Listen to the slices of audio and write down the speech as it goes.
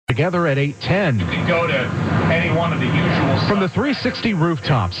together at 8:10. You can go to any one of the usual. From the 360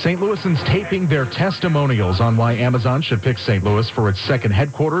 rooftops, St. Louisans taping their testimonials on why Amazon should pick St. Louis for its second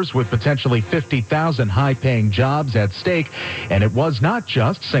headquarters with potentially 50,000 high-paying jobs at stake. And it was not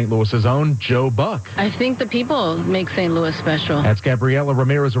just St. Louis's own Joe Buck. I think the people make St. Louis special. That's Gabriela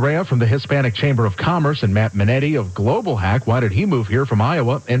Ramirez-Arrea from the Hispanic Chamber of Commerce and Matt Minetti of Global Hack. Why did he move here from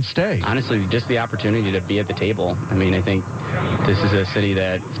Iowa and stay? Honestly, just the opportunity to be at the table. I mean, I think this is a city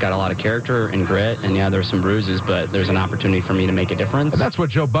that's got a lot of character and grit, and yeah, there's some bruises, but there's an opportunity for me to make a difference. And that's what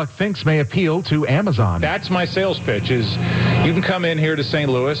Joe Buck thinks may appeal to Amazon. That's my sales pitch, is you can come in here to St.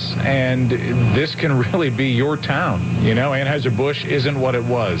 Louis, and this can really be your town. You know, Anheuser-Busch isn't what it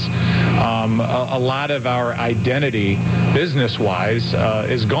was. A lot of our identity, business-wise,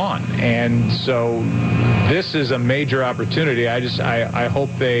 is gone. And so this is a major opportunity. I hope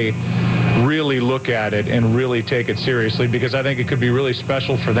they really look at it and really take it seriously, because I think it could be really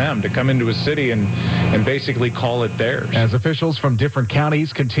special for them to come into a city and basically call it theirs. As officials from different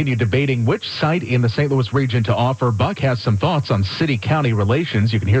counties continue debating which site in the St. Louis region to offer, Buck has some thoughts on city-county relations. You can hear